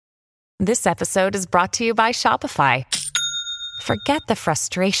This episode is brought to you by Shopify. Forget the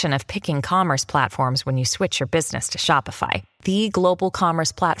frustration of picking commerce platforms when you switch your business to Shopify, the global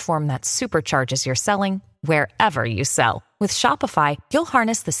commerce platform that supercharges your selling wherever you sell. With Shopify, you'll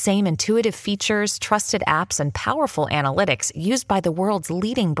harness the same intuitive features, trusted apps, and powerful analytics used by the world's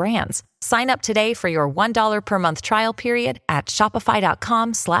leading brands. Sign up today for your $1 per month trial period at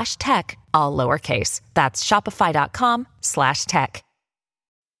shopify.com/tech, all lowercase. That's shopify.com/tech.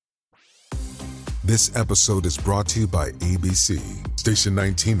 This episode is brought to you by ABC. Station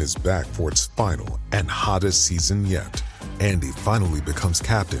 19 is back for its final and hottest season yet. Andy finally becomes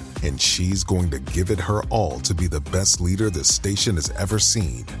captain, and she's going to give it her all to be the best leader the station has ever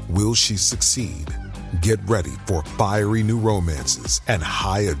seen. Will she succeed? Get ready for fiery new romances and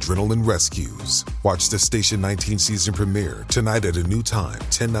high adrenaline rescues. Watch the Station 19 season premiere tonight at a new time,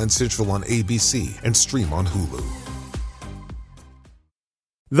 10/9 Central on ABC, and stream on Hulu.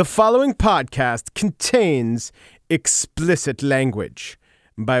 The following podcast contains explicit language,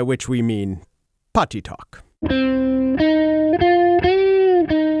 by which we mean potty talk.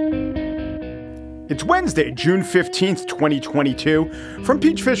 It's Wednesday, June 15th, 2022. From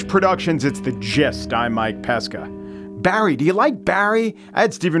Peachfish Productions, it's The Gist. I'm Mike Pesca. Barry, do you like Barry? I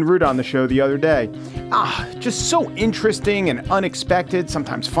had Stephen Root on the show the other day. Just so interesting and unexpected,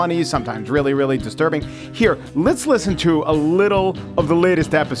 sometimes funny, sometimes really, really disturbing. Here, let's listen to a little of the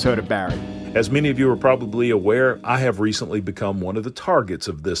latest episode of Barry. As many of you are probably aware, I have recently become one of the targets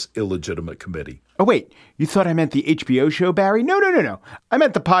of this illegitimate committee. Oh, wait, you thought I meant the HBO show, Barry? No. I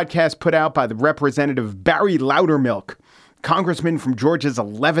meant the podcast put out by the Representative Barry Loudermilk, Congressman from Georgia's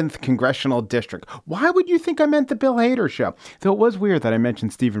 11th Congressional District. Why would you think I meant the Bill Hader show? Though it was weird that I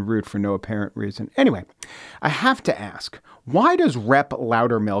mentioned Stephen Root for no apparent reason. Anyway, I have to ask, why does Rep.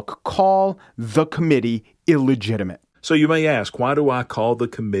 Loudermilk call the committee illegitimate? So you may ask, why do I call the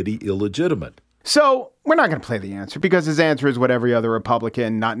committee illegitimate? So we're not going to play the answer because his answer is what every other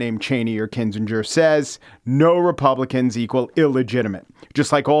Republican, not named Cheney or Kinzinger, says. No Republicans equal illegitimate.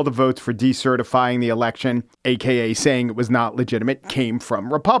 Just like all the votes for decertifying the election, aka saying it was not legitimate, came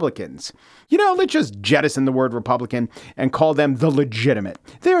from Republicans. Let's just jettison the word Republican and call them the legitimate.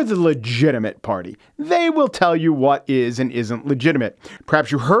 They're the legitimate party. They will tell you what is and isn't legitimate.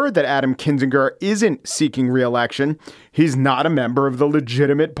 Perhaps you heard that Adam Kinzinger isn't seeking re-election. He's not a member of the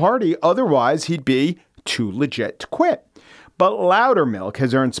legitimate party. Otherwise, he'd be too legit to quit. But Loudermilk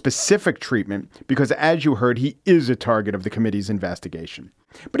has earned specific treatment because, as you heard, he is a target of the committee's investigation.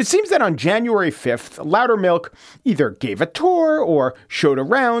 But it seems that on January 5th, Loudermilk either gave a tour or showed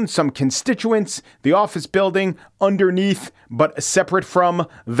around some constituents the office building underneath but separate from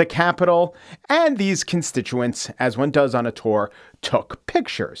the Capitol. And these constituents, as one does on a tour, took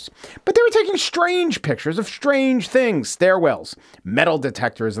pictures. But they were taking strange pictures of strange things, stairwells, metal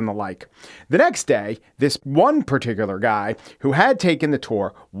detectors, and the like. The next day, this one particular guy who had taken the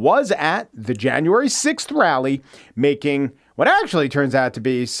tour was at the January 6th rally making what actually turns out to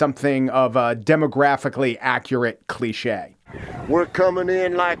be something of a demographically accurate cliche. We're coming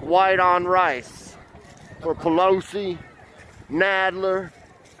in like white on rice for Pelosi, Nadler,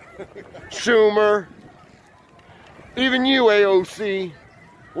 Schumer, even you, AOC.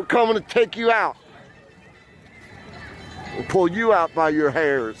 We're coming to take you out. We'll pull you out by your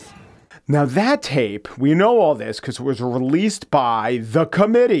hairs. Now that tape, we know all this because it was released by the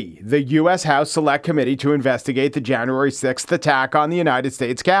committee, the U.S. House Select Committee to investigate the January 6th attack on the United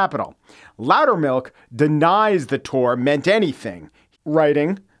States Capitol. Loudermilk denies the tour meant anything,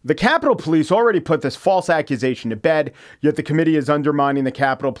 writing, "The Capitol Police already put this false accusation to bed, yet the committee is undermining the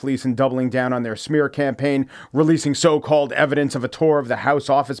Capitol Police and doubling down on their smear campaign, releasing so-called evidence of a tour of the House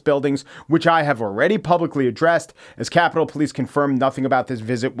office buildings, which I have already publicly addressed. As Capitol Police confirmed, nothing about this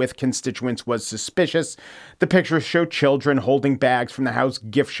visit with constituents was suspicious. The pictures show children holding bags from the House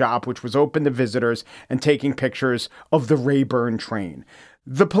gift shop, which was open to visitors, and taking pictures of the Rayburn train."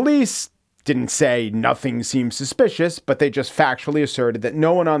 The police didn't say nothing seemed suspicious, but they just factually asserted that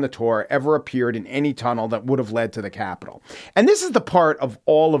no one on the tour ever appeared in any tunnel that would have led to the Capitol. And this is the part of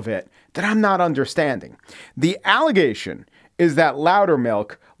all of it that I'm not understanding. The allegation is that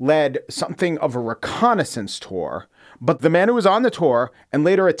Loudermilk led something of a reconnaissance tour, but the man who was on the tour and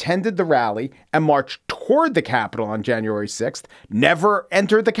later attended the rally and marched toward the Capitol on January 6th never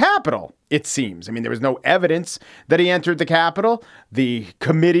entered the Capitol, it seems. I mean, there was no evidence that he entered the Capitol. The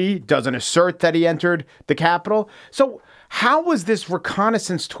committee doesn't assert that he entered the Capitol. So How was this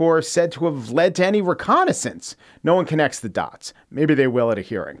reconnaissance tour said to have led to any reconnaissance? No one connects the dots. Maybe they will at a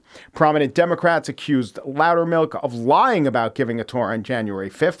hearing. Prominent Democrats accused Loudermilk of lying about giving a tour on January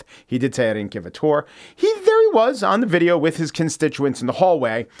 5th. He did say, I didn't give a tour. There he was on the video with his constituents in the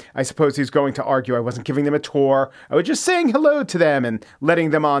hallway. I suppose he's going to argue I wasn't giving them a tour. I was just saying hello to them and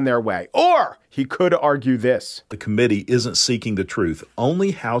letting them on their way. Or he could argue this. The committee isn't seeking the truth,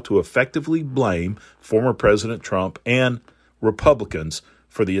 only how to effectively blame former President Trump and Republicans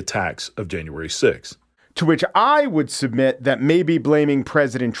for the attacks of January 6th. To which I would submit that maybe blaming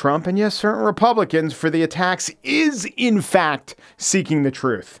President Trump and, yes, certain Republicans for the attacks is, in fact, seeking the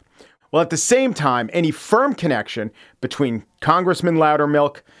truth. Well, at the same time, any firm connection between Congressman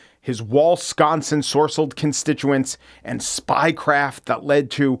Loudermilk, his Wisconsin-sorcelled constituents, and spycraft that led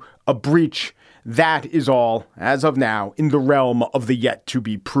to a breach, that is all, as of now, in the realm of the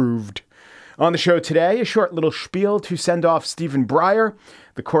yet-to-be-proved. On the show today, a short little spiel to send off Stephen Breyer.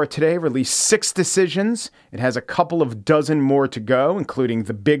 The court today released 6 decisions. It has a couple of dozen more to go, including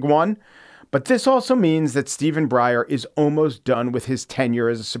the big one. But this also means that Stephen Breyer is almost done with his tenure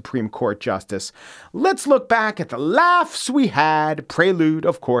as a Supreme Court justice. Let's look back at the laughs we had, prelude,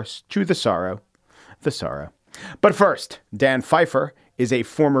 of course, to the sorrow. The sorrow. But first, Dan Pfeiffer is a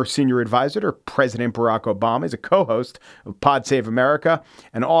former senior advisor to President Barack Obama. He's a co-host of Pod Save America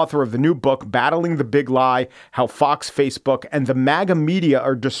and author of the new book, Battling the Big Lie, How Fox, Facebook, and the MAGA Media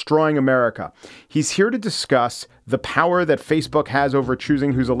Are Destroying America. He's here to discuss the power that Facebook has over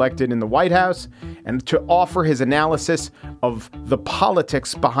choosing who's elected in the White House and to offer his analysis of the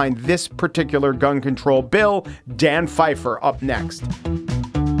politics behind this particular gun control bill. Dan Pfeiffer up next.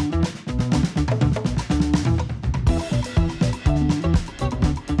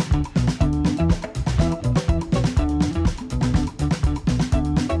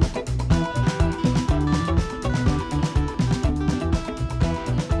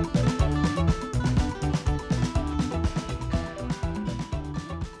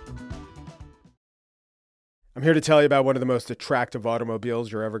 I'm here to tell you about one of the most attractive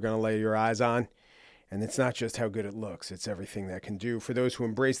automobiles you're ever going to lay your eyes on. And it's not just how good it looks, it's everything that can do. For those who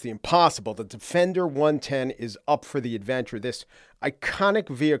embrace the impossible, the Defender 110 is up for the adventure. This iconic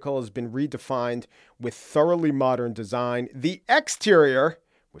vehicle has been redefined with thoroughly modern design. The exterior,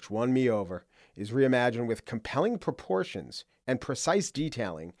 which won me over, is reimagined with compelling proportions and precise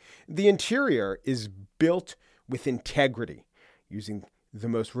detailing. The interior is built with integrity, using the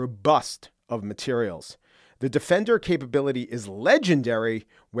most robust of materials. The Defender capability is legendary,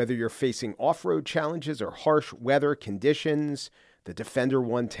 whether you're facing off-road challenges or harsh weather conditions. The Defender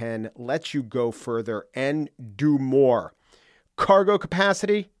 110 lets you go further and do more. Cargo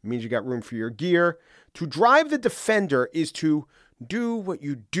capacity means you got room for your gear. To drive the Defender is to do what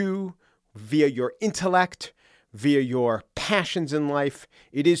you do via your intellect, via your passions in life.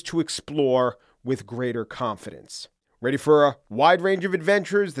 It is to explore with greater confidence. Ready for a wide range of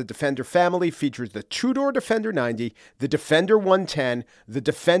adventures? The Defender family features the two-door Defender 90, the Defender 110, the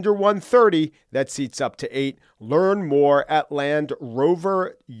Defender 130 that seats up to 8. Learn more at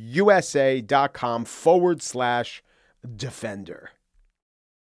LandRoverUSA.com/Defender.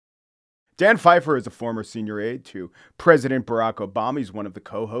 Dan Pfeiffer is a former senior aide to President Barack Obama. He's one of the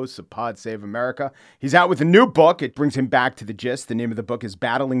co-hosts of Pod Save America. He's out with a new book. It brings him back to the gist. The name of the book is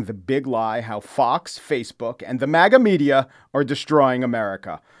Battling the Big Lie, How Fox, Facebook, and the MAGA Media Are Destroying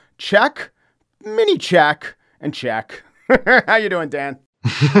America. Check, mini check, and check. How you doing, Dan?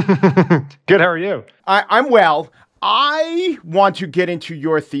 Good. How are you? I'm well. I want to get into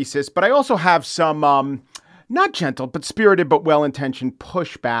your thesis, but I also have some not gentle, but spirited, but well-intentioned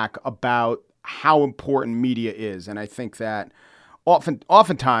pushback about how important media is. And I think that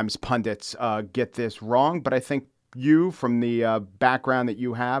oftentimes pundits get this wrong, but I think you, from the background that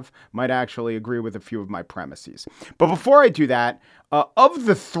you have, might actually agree with a few of my premises. But before I do that, of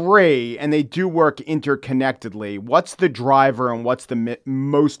the three, and they do work interconnectedly, what's the driver and what's the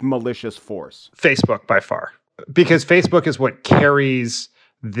most malicious force? Facebook, by far. Because Facebook is what carries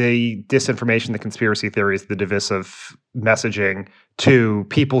the disinformation, the conspiracy theories, the divisive messaging to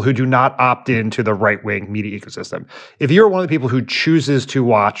people who do not opt into the right-wing media ecosystem. If you're one of the people who chooses to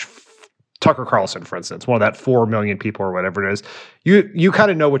watch Tucker Carlson, for instance, one of that 4 million people or whatever it is, you kind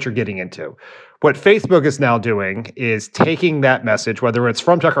of know what you're getting into. What Facebook is now doing is taking that message, whether it's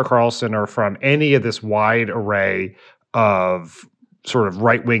from Tucker Carlson or from any of this wide array of sort of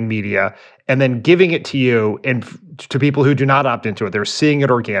right-wing media, and then giving it to you and to people who do not opt into it. They're seeing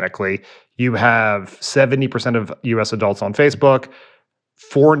it organically. You have 70% of U.S. adults on Facebook.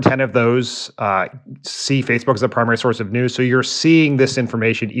 4 in 10 of those see Facebook as a primary source of news. So you're seeing this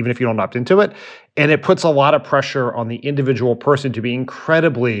information even if you don't opt into it. And it puts a lot of pressure on the individual person to be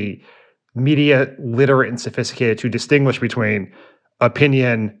incredibly media literate and sophisticated to distinguish between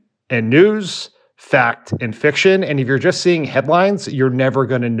opinion and news, fact and fiction. And if you're just seeing headlines, you're never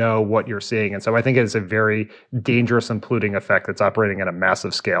going to know what you're seeing. And so I think it is a very dangerous and polluting effect that's operating at a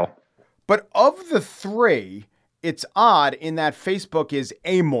massive scale. But of the three, it's odd in that Facebook is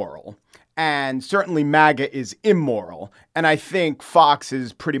amoral and certainly MAGA is immoral. And I think Fox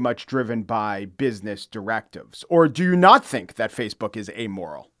is pretty much driven by business directives. Or do you not think that Facebook is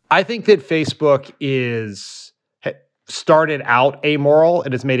amoral? I think that Facebook started out amoral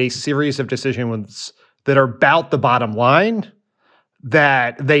and has made a series of decisions that are about the bottom line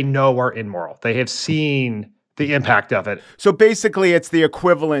that they know are immoral. They have seen the impact of it. So basically, it's the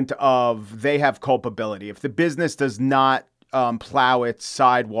equivalent of they have culpability. If the business does not plow its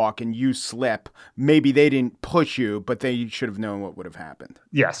sidewalk and you slip, maybe they didn't push you, but they should have known what would have happened.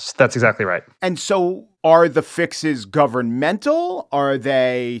 Yes, that's exactly right. And so are the fixes governmental? Are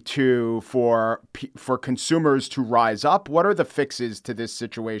they for consumers to rise up? What are the fixes to this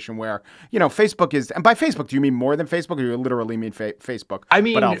situation where, Facebook is, and by Facebook, do you mean more than Facebook or do you literally mean Facebook? I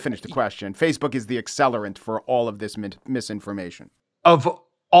mean, but I'll finish the question. Facebook is the accelerant for all of this misinformation.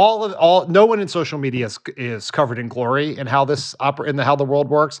 No one in social media is covered in glory in how how the world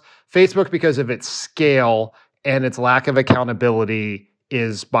works. Facebook, because of its scale and its lack of accountability,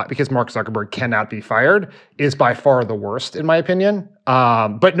 because Mark Zuckerberg cannot be fired, is by far the worst, in my opinion.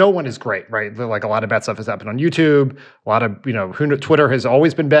 But no one is great, right? Like a lot of bad stuff has happened on YouTube. A lot of, Twitter has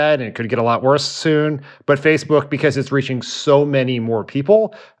always been bad and it could get a lot worse soon. But Facebook, because it's reaching so many more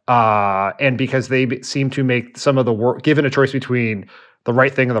people, and because they seem to make some of the work, given a choice between the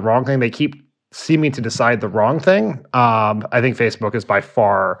right thing and the wrong thing, they keep seeming to decide the wrong thing. I think Facebook is by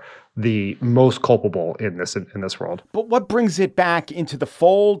far the most culpable in this world. But what brings it back into the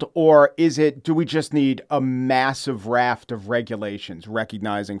fold? Or do we just need a massive raft of regulations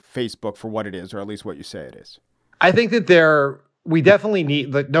recognizing Facebook for what it is, or at least what you say it is? I think that we definitely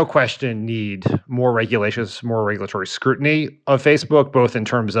no question, need more regulations, more regulatory scrutiny of Facebook, both in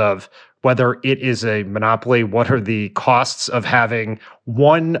terms of whether it is a monopoly, what are the costs of having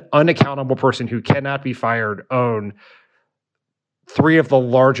one unaccountable person who cannot be fired own 3 of the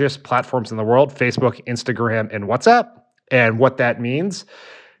largest platforms in the world, Facebook, Instagram, and WhatsApp, and what that means.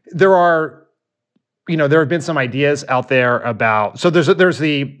 There have been some ideas out there about, so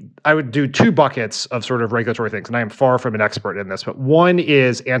I would do 2 buckets of sort of regulatory things, and I am far from an expert in this, but one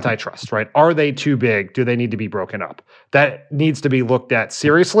is antitrust, right? Are they too big? Do they need to be broken up? That needs to be looked at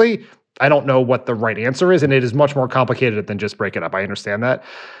seriously. I don't know what the right answer is, and it is much more complicated than just break it up. I understand that.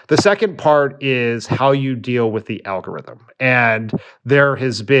 The second part is how you deal with the algorithm. And there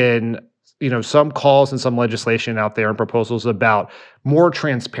has been, some calls and some legislation out there and proposals about more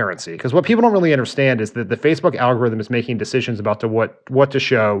transparency. Because what people don't really understand is that the Facebook algorithm is making decisions about what to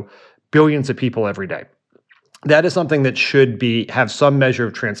show billions of people every day. That is something that should have some measure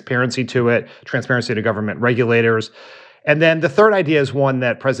of transparency to it, transparency to government regulators. And then the third idea is one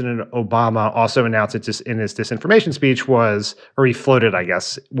that President Obama also announced in his disinformation speech he floated, I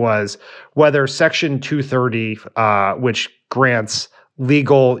guess, was whether Section 230, which grants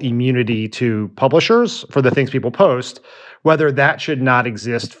legal immunity to publishers for the things people post, whether that should not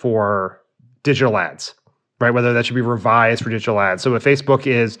exist for digital ads, right? Whether that should be revised for digital ads. So if Facebook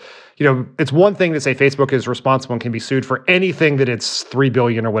is, it's one thing to say Facebook is responsible and can be sued for anything that its 3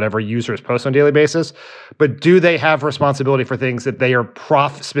 billion or whatever users post on a daily basis, but do they have responsibility for things that they are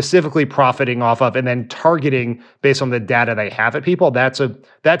specifically profiting off of and then targeting based on the data they have at people? That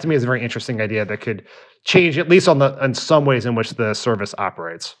to me is a very interesting idea that could change, at least in some ways in which the service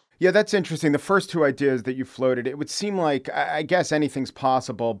operates. Yeah, that's interesting. The first 2 ideas that you floated, it would seem like, I guess anything's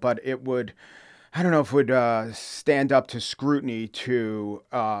possible, but it would, I don't know if it would stand up to scrutiny to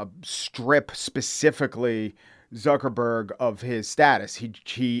strip specifically Zuckerberg of his status.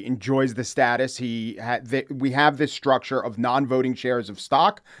 He enjoys the status. We have this structure of non-voting shares of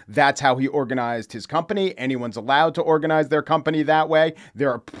stock. That's how he organized his company. Anyone's allowed to organize their company that way. There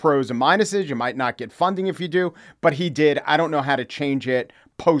are pros and minuses. You might not get funding if you do, but he did. I don't know how to change it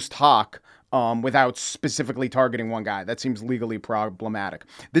post hoc without specifically targeting one guy. That seems legally problematic.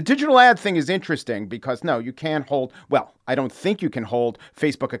 The digital ad thing is interesting because, no, you can't I don't think you can hold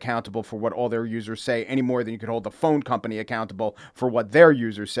Facebook accountable for what all their users say any more than you could hold the phone company accountable for what their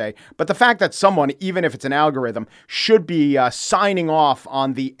users say. But the fact that someone, even if it's an algorithm, should be signing off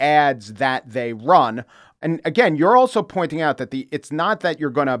on the ads that they run, And again, you're also pointing out that it's not that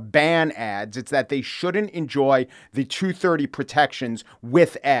you're going to ban ads, it's that they shouldn't enjoy the 230 protections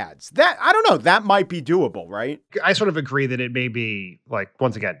with ads. That, I don't know, that might be doable, right? I sort of agree that it may be, like,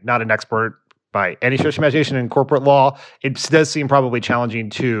 once again, not an expert by any stretch of imagination in corporate law. It does seem probably challenging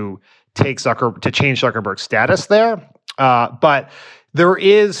to change Zuckerberg's status there. But there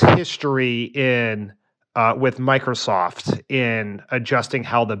is history in with Microsoft in adjusting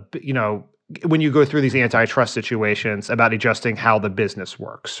how when you go through these antitrust situations about adjusting how the business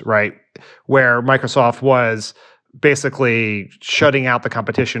works, right? Where Microsoft was basically shutting out the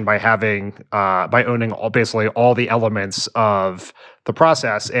competition by owning basically all the elements of the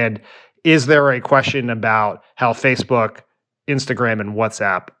process. And is there a question about how Facebook, Instagram, and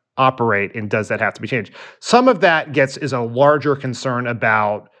WhatsApp operate, and does that have to be changed? Some of that is a larger concern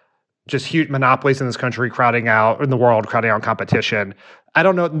about just huge monopolies in this country crowding out competition. I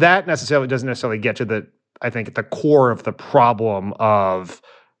don't know, that doesn't necessarily get to the core of the problem of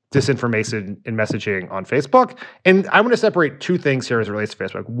disinformation in messaging on Facebook. And I want to separate two things here as it relates to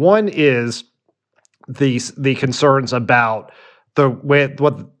Facebook. One is the concerns about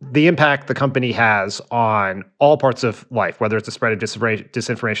what the impact the company has on all parts of life, whether it's the spread of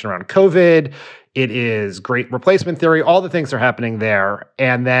disinformation around COVID, it is great replacement theory, all the things that are happening there.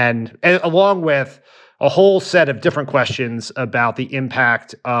 And then along with a whole set of different questions about the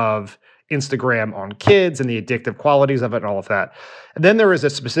impact of Instagram on kids and the addictive qualities of it and all of that. And then there is a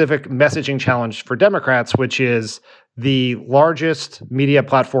specific messaging challenge for Democrats, which is the largest media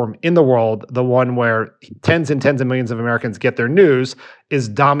platform in the world, the one where tens and tens of millions of Americans get their news, is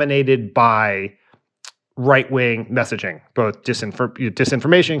dominated by right-wing messaging, both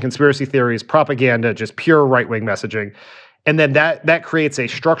disinformation, conspiracy theories, propaganda, just pure right-wing messaging. And then that creates a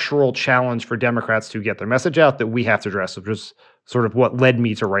structural challenge for Democrats to get their message out that we have to address, which is sort of what led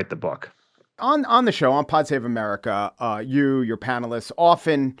me to write the book. On the show, on Pod Save America, your co-panelists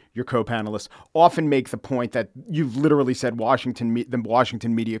often make the point that you've literally said the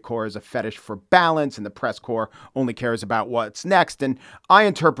Washington Media Corps is a fetish for balance and the press corps only cares about what's next. And I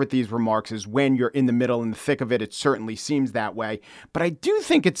interpret these remarks as when you're in the middle and the thick of it, it certainly seems that way. But I do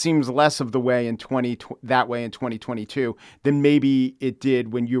think it seems less of the way in 2022 than maybe it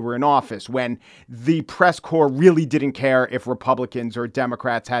did when you were in office, when the press corps really didn't care if Republicans or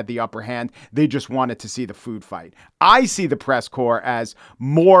Democrats had the upper hand. They just wanted to see the food fight. I see the press corps as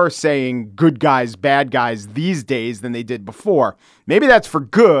more saying good guys, bad guys these days than they did before. Maybe that's for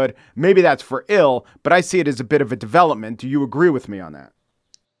good, maybe that's for ill, but I see it as a bit of a development. Do you agree with me on that?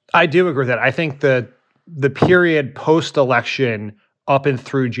 I do agree with that. I think the period post-election up and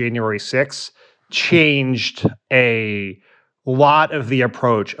through January 6th changed a lot of the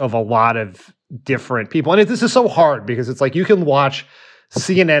approach of a lot of different people. And this is so hard because it's like you can watch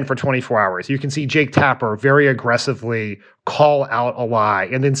CNN for 24 hours. You can see Jake Tapper very aggressively call out a lie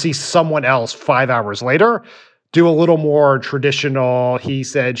and then see someone else 5 hours later do a little more traditional he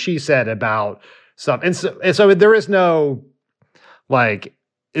said, she said about something. And so there is no, like,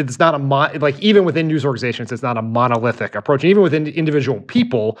 it's not even within news organizations, it's not a monolithic approach. And even within individual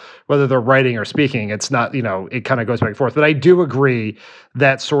people, whether they're writing or speaking, it's not, it kind of goes back and forth. But I do agree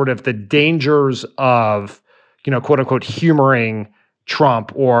that sort of the dangers of, quote unquote, humoring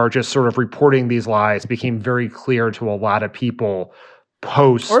Trump or just sort of reporting these lies became very clear to a lot of people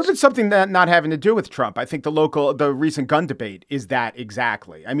post. Or if it's something that not having to do with Trump. I think the recent gun debate is that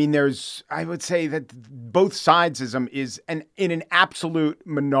exactly. I mean, I would say that both sidesism is in an absolute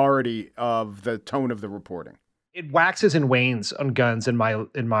minority of the tone of the reporting. It waxes and wanes on guns in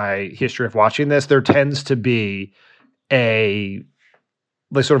my history of watching this. There tends to be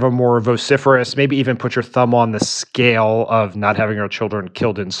sort of a more vociferous, maybe even put your thumb on the scale of not having our children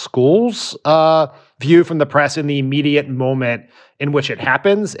killed in schools view from the press in the immediate moment in which it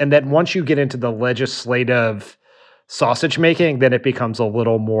happens. And then once you get into the legislative sausage making, then it becomes a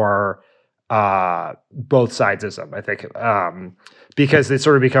little more both sidesism, I think, because they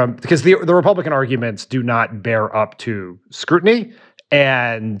sort of because the Republican arguments do not bear up to scrutiny.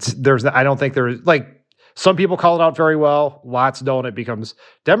 And I don't think there's some people call it out very well. Lots don't. It becomes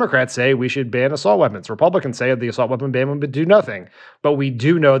Democrats say we should ban assault weapons. Republicans say the assault weapon ban would do nothing. But we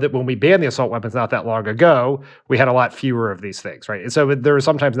do know that when we banned the assault weapons not that long ago, we had a lot fewer of these things, right? And so there is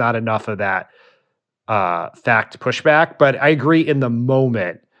sometimes not enough of that fact pushback. But I agree in the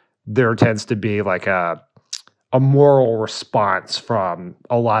moment, there tends to be like a moral response from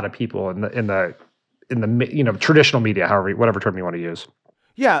a lot of people in the traditional media, whatever term you want to use.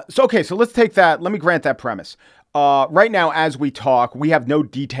 Yeah. So, okay. So let's take that. Let me grant that premise. Right now, as we talk, we have no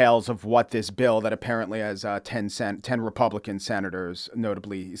details of what this bill that apparently has 10 Republican senators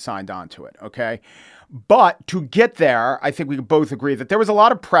notably signed on to it. Okay. But to get there, I think we could both agree that there was a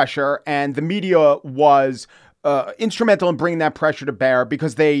lot of pressure and the media was instrumental in bringing that pressure to bear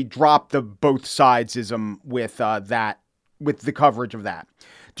because they dropped the both sidesism with the coverage of that.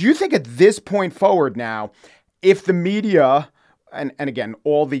 Do you think at this point forward now, if the media, and again,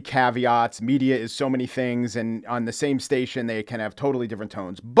 all the caveats, media is so many things, and on the same station, they can have totally different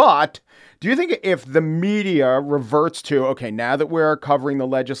tones. But do you think if the media reverts to, okay, now that we're covering the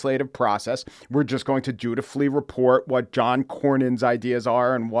legislative process, we're just going to dutifully report what John Cornyn's ideas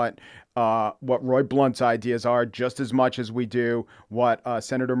are and what Roy Blunt's ideas are just as much as we do what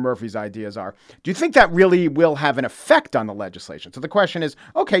Senator Murphy's ideas are. Do you think that really will have an effect on the legislation? So the question is,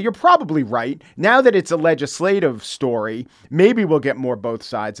 okay, you're probably right. Now that it's a legislative story, maybe we'll get more both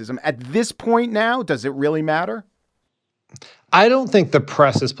sidesism. At this point now, does it really matter? I don't think the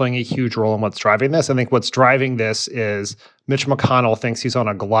press is playing a huge role in what's driving this. I think what's driving this is Mitch McConnell thinks he's on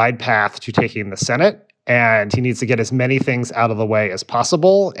a glide path to taking the Senate. And he needs to get as many things out of the way as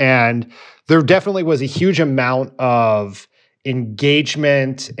possible. And there definitely was a huge amount of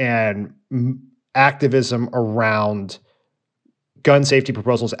engagement and activism around gun safety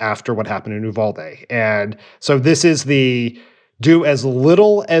proposals after what happened in Uvalde. And so this is the do as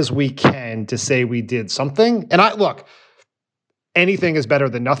little as we can to say we did something. And anything is better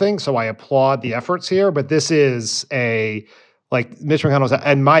than nothing. So I applaud the efforts here. But this is Mitch McConnell's,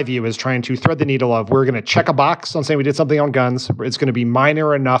 in my view, is trying to thread the needle of we're going to check a box on saying we did something on guns. It's going to be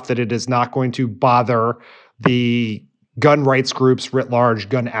minor enough that it is not going to bother the gun rights groups writ large,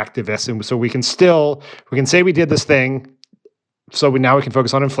 gun activists. And so we can say we did this thing. So now we can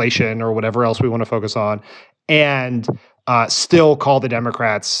focus on inflation or whatever else we want to focus on and still call the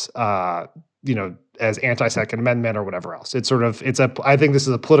Democrats, as anti-Second Amendment or whatever else. I think this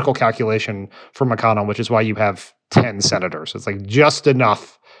is a political calculation for McConnell, which is why you have 10 senators. It's just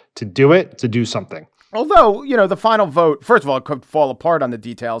enough to do something. Although, the final vote, first of all, it could fall apart on the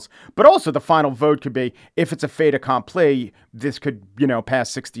details, but also the final vote could be, if it's a fait accompli, this could, pass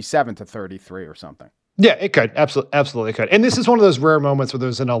 67-33 or something. Yeah, it could. Absolutely could. And this is one of those rare moments where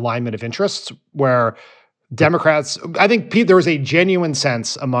there's an alignment of interests where Democrats, I think there was a genuine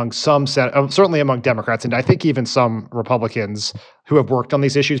sense among certainly among Democrats, and I think even some Republicans who have worked on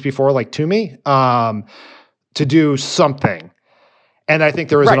these issues before, like Toomey, to do something. And I think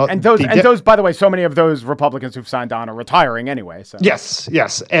there is those, by the way, so many of those Republicans who've signed on are retiring anyway. So yes,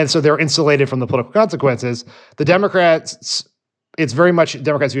 and so they're insulated from the political consequences. The Democrats.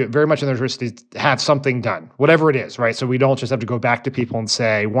 Democrats view it very much in their interest to have something done, whatever it is, right? So we don't just have to go back to people and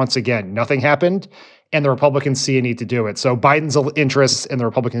say, once again, nothing happened, and the Republicans see a need to do it. So Biden's interests and the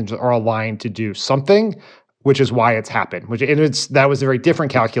Republicans are aligned to do something, which is why it's happened. That was a very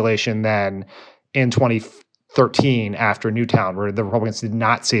different calculation than in 2013 after Newtown, where the Republicans did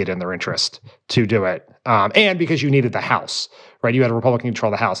not see it in their interest to do it, and because you needed the House, right? You had a Republican control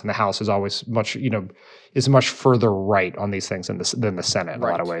the House, and the House is always is much further right on these things than the Senate in a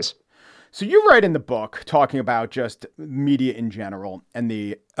lot of ways. So you write in the book talking about just media in general and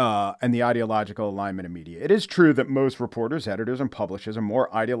the ideological alignment of media. It is true that most reporters, editors, and publishers are more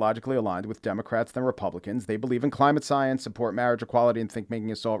ideologically aligned with Democrats than Republicans. They believe in climate science, support marriage equality, and think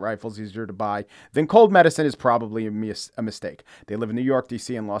making assault rifles easier to buy than cold medicine is probably a mistake. They live in New York,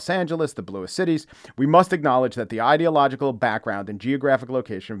 D.C., and Los Angeles, the bluest cities. We must acknowledge that the ideological background and geographic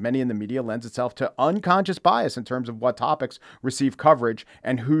location of many in the media lends itself to unconscious bias in terms of what topics receive coverage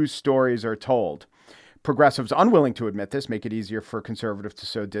and whose stories are told. Progressives unwilling to admit this make it easier for conservatives to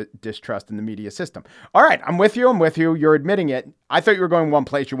sow distrust in the media system. All right, I'm with you. You're admitting it. I thought you were going one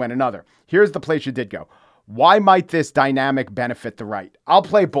place, you went another. Here's the place you did go. Why might this dynamic benefit the right? I'll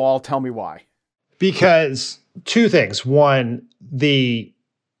play ball. Tell me why. Because two things. One, the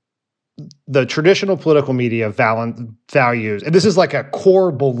traditional political media values, and this is like a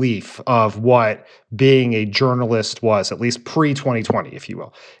core belief of what being a journalist was, at least pre-2020, if you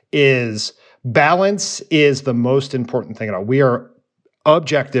will, is balance is the most important thing at all. We are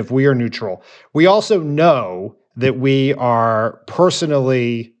objective. We are neutral. We also know that we are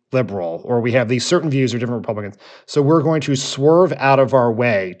personally liberal, or we have these certain views or different Republicans. So we're going to swerve out of our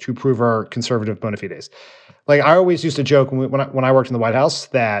way to prove our conservative bona fides. Like I always used to joke when I worked in the White House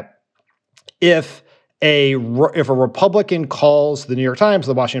that if a Republican calls the New York Times,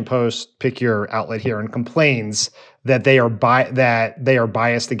 the Washington Post, pick your outlet here, and complains that they are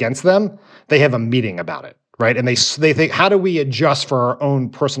biased against them, they have a meeting about it, right? And they think, how do we adjust for our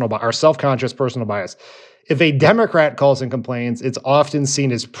own our self-conscious personal bias? If a Democrat calls and complains, it's often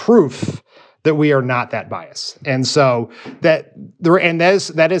seen as proof that we are not that biased. And so that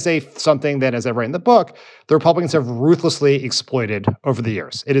is something that, as I write in the book, the Republicans have ruthlessly exploited over the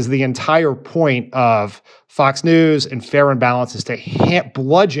years. It is the entire point of Fox News and Fair and Balanced is to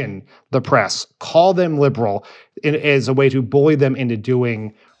bludgeon the press, call them liberal, as a way to bully them into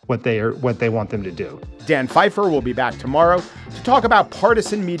doing what they want them to do. Dan Pfeiffer will be back tomorrow to talk about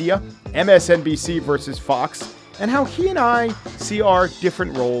partisan media, MSNBC versus Fox, and how he and I see our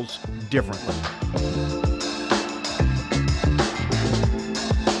different roles differently.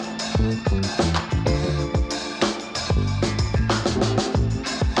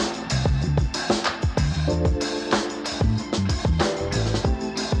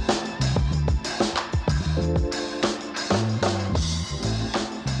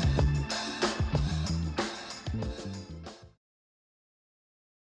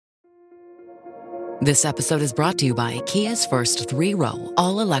 This episode is brought to you by Kia's first 3-row,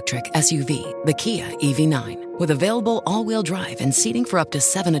 all-electric SUV, the Kia EV9. With available all-wheel drive and seating for up to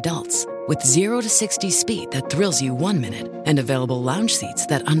 7 adults. With 0 to 60 speed that thrills you 1 minute and available lounge seats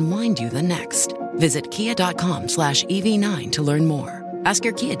that unwind you the next. Visit kia.com/EV9 to learn more. Ask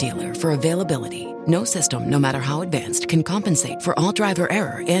your Kia dealer for availability. No system, no matter how advanced, can compensate for all driver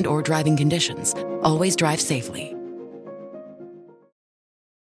error and or driving conditions. Always drive safely.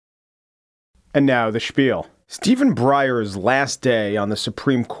 And now the spiel. Stephen Breyer's last day on the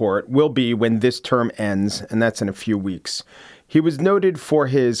Supreme Court will be when this term ends, and that's in a few weeks. He was noted for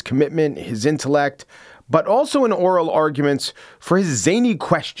his commitment, his intellect, but also in oral arguments for his zany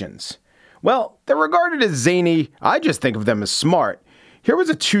questions. Well, they're regarded as zany. I just think of them as smart. Here was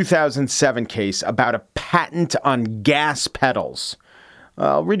a 2007 case about a patent on gas pedals.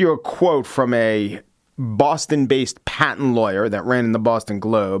 I'll read you a quote from a Boston-based patent lawyer that ran in the Boston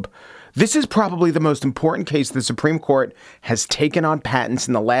Globe. This is probably the most important case the Supreme Court has taken on patents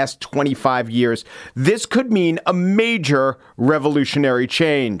in the last 25 years. This could mean a major revolutionary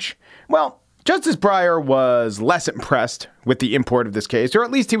change. Well, Justice Breyer was less impressed with the import of this case, or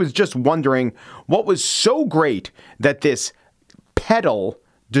at least he was just wondering what was so great that this pedal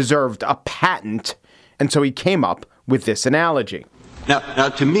deserved a patent. And so he came up with this analogy. Now,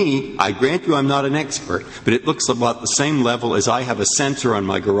 to me, I grant you I'm not an expert, but it looks about the same level as I have a sensor on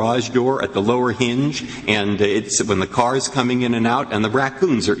my garage door at the lower hinge, and it's when the car is coming in and out, and the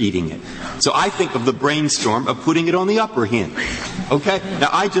raccoons are eating it. So I think of the brainstorm of putting it on the upper hinge. Okay? Now,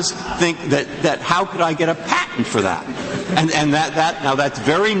 I just think that how could I get a patent for that? And now that's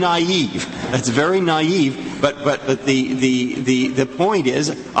very naive. That's very naive. But the point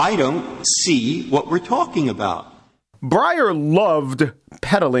is, I don't see what we're talking about. Breyer loved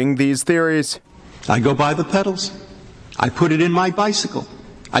peddling these theories. I go buy the pedals. I put it in my bicycle.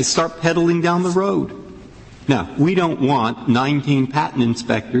 I start pedaling down the road. Now, we don't want 19 patent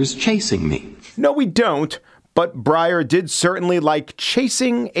inspectors chasing me. No, we don't. But Breyer did certainly like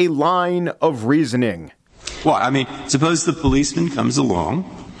chasing a line of reasoning. Well, I mean, suppose the policeman comes along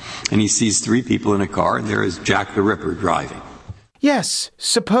and he sees 3 people in a car and there is Jack the Ripper driving. Yes,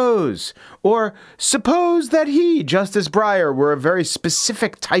 suppose. Or suppose that he, Justice Breyer, were a very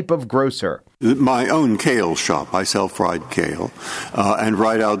specific type of grocer. My own kale shop. I sell fried kale. And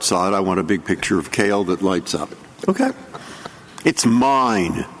right outside, I want a big picture of kale that lights up. Okay? It's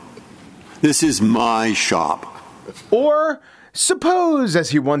mine. This is my shop. Or suppose,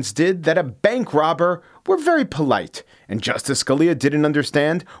 as he once did, that a bank robber were very polite, and Justice Scalia didn't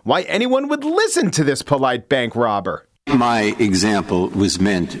understand why anyone would listen to this polite bank robber. My example was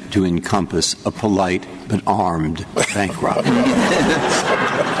meant to encompass a polite but armed bank robber.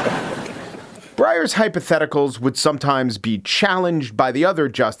 Breyer's hypotheticals would sometimes be challenged by the other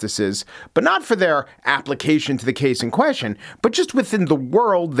justices, but not for their application to the case in question, but just within the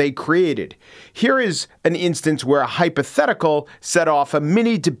world they created. Here is an instance where a hypothetical set off a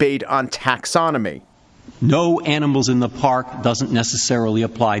mini debate on taxonomy. No animals in the park doesn't necessarily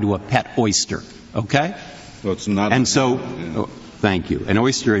apply to a pet oyster, okay? Well, it's not. And so, thank you. An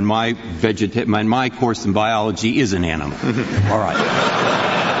oyster in my course in biology is an animal. All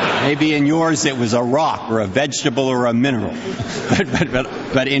right. Maybe in yours it was a rock or a vegetable or a mineral.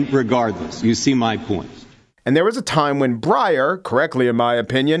 But regardless, you see my point. And there was a time when Breyer, correctly in my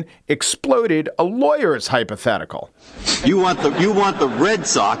opinion, exploded a lawyer's hypothetical. You want the Red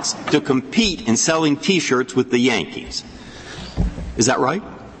Sox to compete in selling T-shirts with the Yankees. Is that right?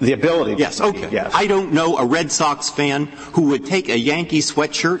 The ability. Yes, okay. Yes. I don't know a Red Sox fan who would take a Yankee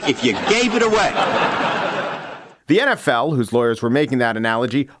sweatshirt if you gave it away. The NFL, whose lawyers were making that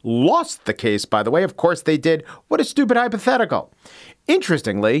analogy, lost the case, by the way. Of course they did. What a stupid hypothetical.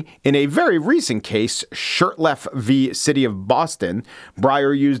 Interestingly, in a very recent case, Shurtleff v. City of Boston,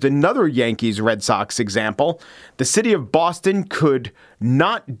 Breyer used another Yankees-Red Sox example. The city of Boston could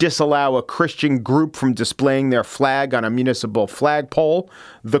not disallow a Christian group from displaying their flag on a municipal flagpole,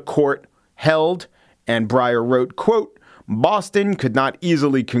 the court held, and Breyer wrote, quote, Boston could not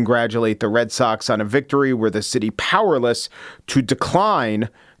easily congratulate the Red Sox on a victory were the city powerless to decline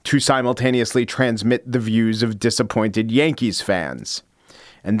to simultaneously transmit the views of disappointed Yankees fans.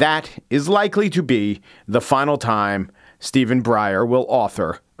 And that is likely to be the final time Stephen Breyer will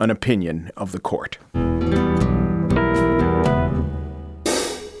author an opinion of the court.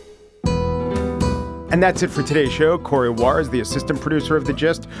 And that's it for today's show. Corey War is the assistant producer of The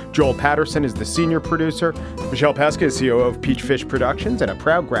Gist. Joel Patterson is the senior producer. Michelle Pesca is CEO of Peachfish Productions and a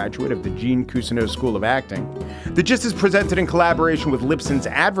proud graduate of the Gene Cousineau School of Acting. The Gist is presented in collaboration with Libsyn's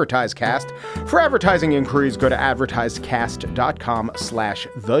AdvertiseCast. For advertising inquiries, go to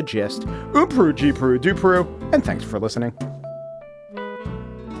advertisecast.com/thegist. Peru, G Peru, do Peru, and thanks for listening.